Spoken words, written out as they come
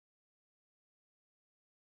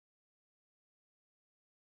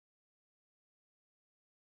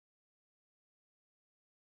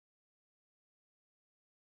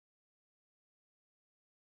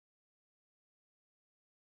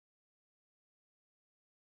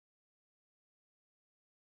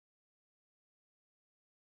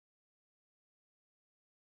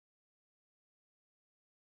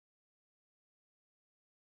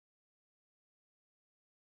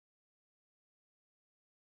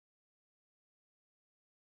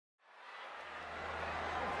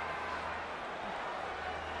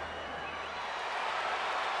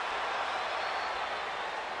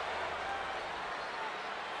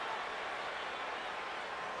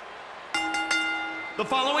The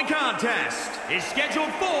following contest is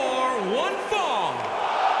scheduled for one fall.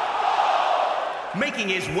 Making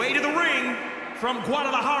his way to the ring from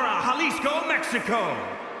Guadalajara, Jalisco, Mexico.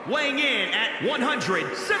 Weighing in at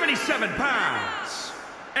 177 pounds,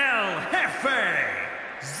 El Jefe,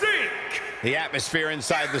 Zeke. The atmosphere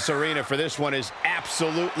inside this arena for this one is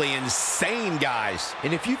absolutely insane, guys.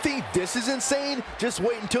 And if you think this is insane, just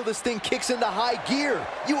wait until this thing kicks into high gear.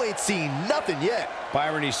 You ain't seen nothing yet.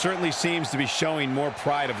 Byron, he certainly seems to be showing more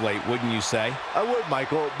pride of late, wouldn't you say? I would,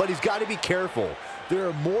 Michael, but he's got to be careful. There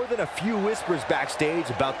are more than a few whispers backstage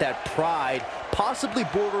about that pride, possibly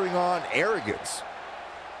bordering on arrogance.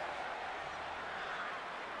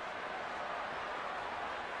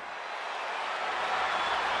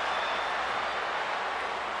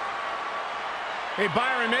 Hey,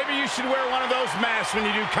 Byron, maybe you should wear one of those masks when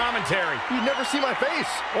you do commentary. You never see my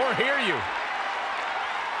face. Or hear you.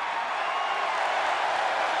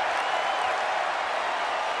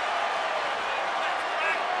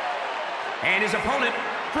 And his opponent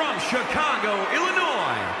from Chicago,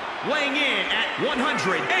 Illinois, weighing in at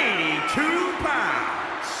 182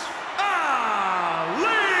 pounds,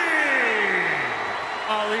 Ali!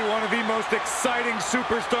 Ali, one of the most exciting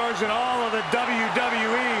superstars in all of the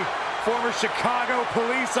WWE. Former Chicago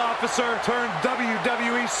police officer turned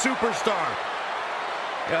WWE superstar.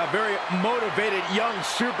 A very motivated young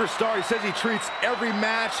superstar. He says he treats every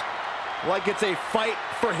match like it's a fight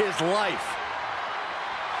for his life.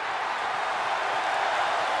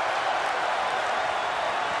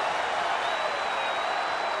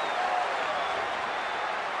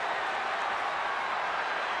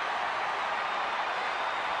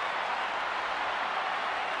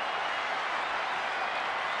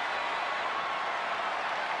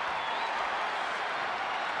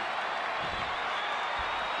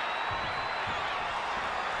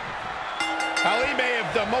 Ali may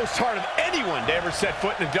have the most heart of anyone to ever set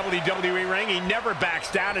foot in the WWE ring. He never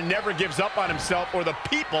backs down and never gives up on himself or the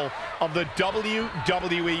people of the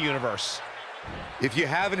WWE Universe. If you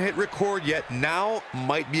haven't hit record yet, now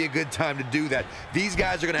might be a good time to do that. These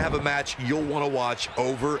guys are going to have a match you'll want to watch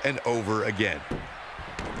over and over again.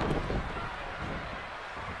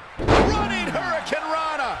 Running Hurricane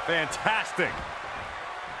Rana. Fantastic.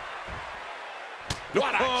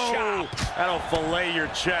 What a chop. That'll fillet your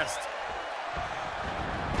chest.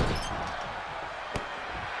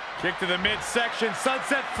 Kick to the midsection,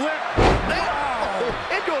 sunset flip. Wow.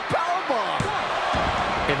 Into a powerbomb.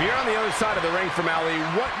 If you're on the other side of the ring from Ali,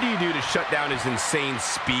 what do you do to shut down his insane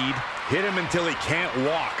speed? Hit him until he can't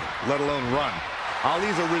walk, let alone run.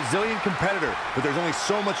 Ali's a resilient competitor, but there's only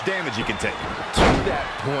so much damage he can take. To that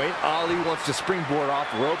point, Ali wants to springboard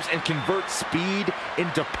off ropes and convert speed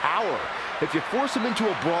into power. If you force him into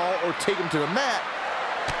a brawl or take him to the mat,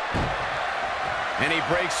 and he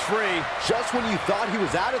breaks free. Just when you thought he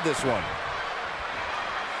was out of this one.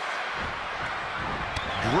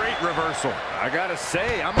 Great reversal. I gotta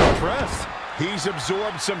say, I'm impressed. He's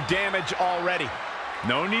absorbed some damage already.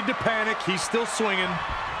 No need to panic, he's still swinging.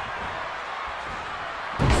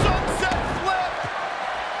 Sunset flip!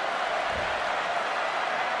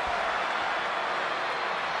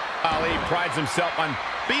 Ali prides himself on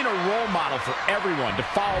being a role model for everyone to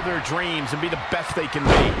follow their dreams and be the best they can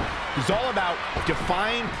be. He's all about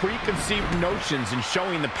defying preconceived notions and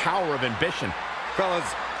showing the power of ambition. Fellas,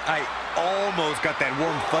 I almost got that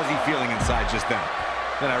warm, fuzzy feeling inside just then.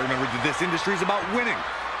 Then I remembered that this industry is about winning.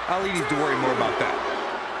 Ali needs to worry more about that.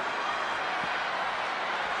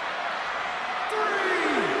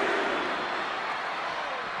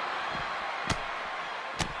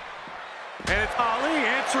 And it's Ali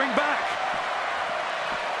answering back.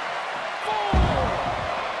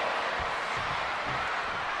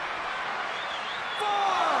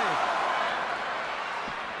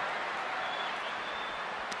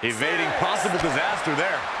 Evading possible disaster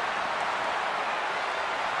there.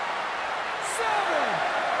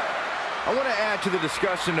 I want to add to the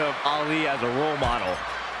discussion of Ali as a role model.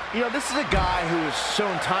 You know, this is a guy who has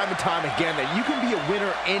shown time and time again that you can be a winner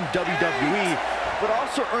in WWE, but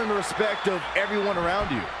also earn the respect of everyone around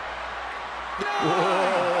you.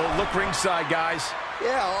 Whoa, look ringside, guys.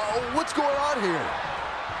 Yeah, what's going on here?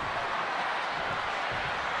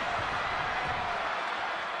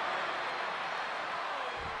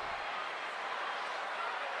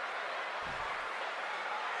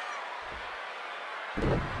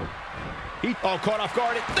 Caught off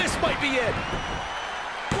guard. This might be it.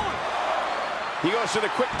 He goes for the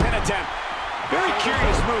quick pin attempt. Very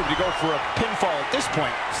curious move to go for a pinfall at this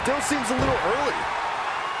point. Still seems a little early.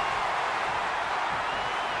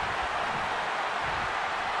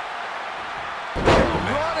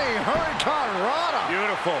 Running Hurricane Rana.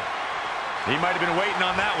 Beautiful. He might have been waiting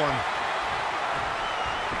on that one.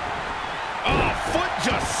 Oh, foot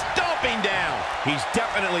just stomping down. He's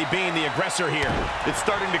definitely being the aggressor here. It's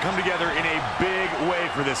starting to come together in a big way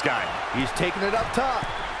for this guy. He's taking it up top.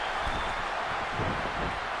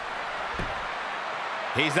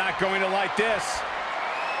 He's not going to like this.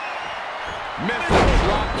 Missile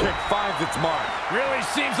drop kick finds its mark. Really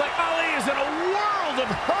seems like Ali is in a world of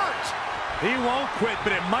hurt. He won't quit,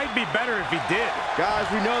 but it might be better if he did. Guys,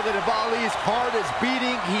 we know that if Ali's heart is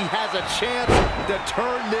beating, he has a chance to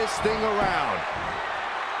turn this thing around.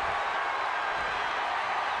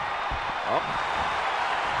 Oh.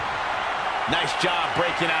 Nice job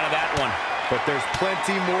breaking out of that one. But there's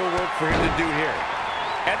plenty more work for him to do here.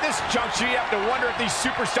 At this juncture, you have to wonder if these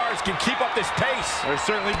superstars can keep up this pace. They're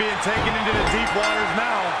certainly being taken into the deep waters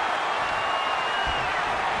now.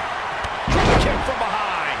 Drop kick from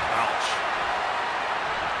behind. Ouch.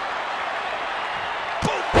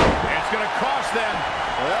 Boom. And it's going to cost them.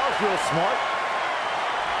 Well, that was real smart.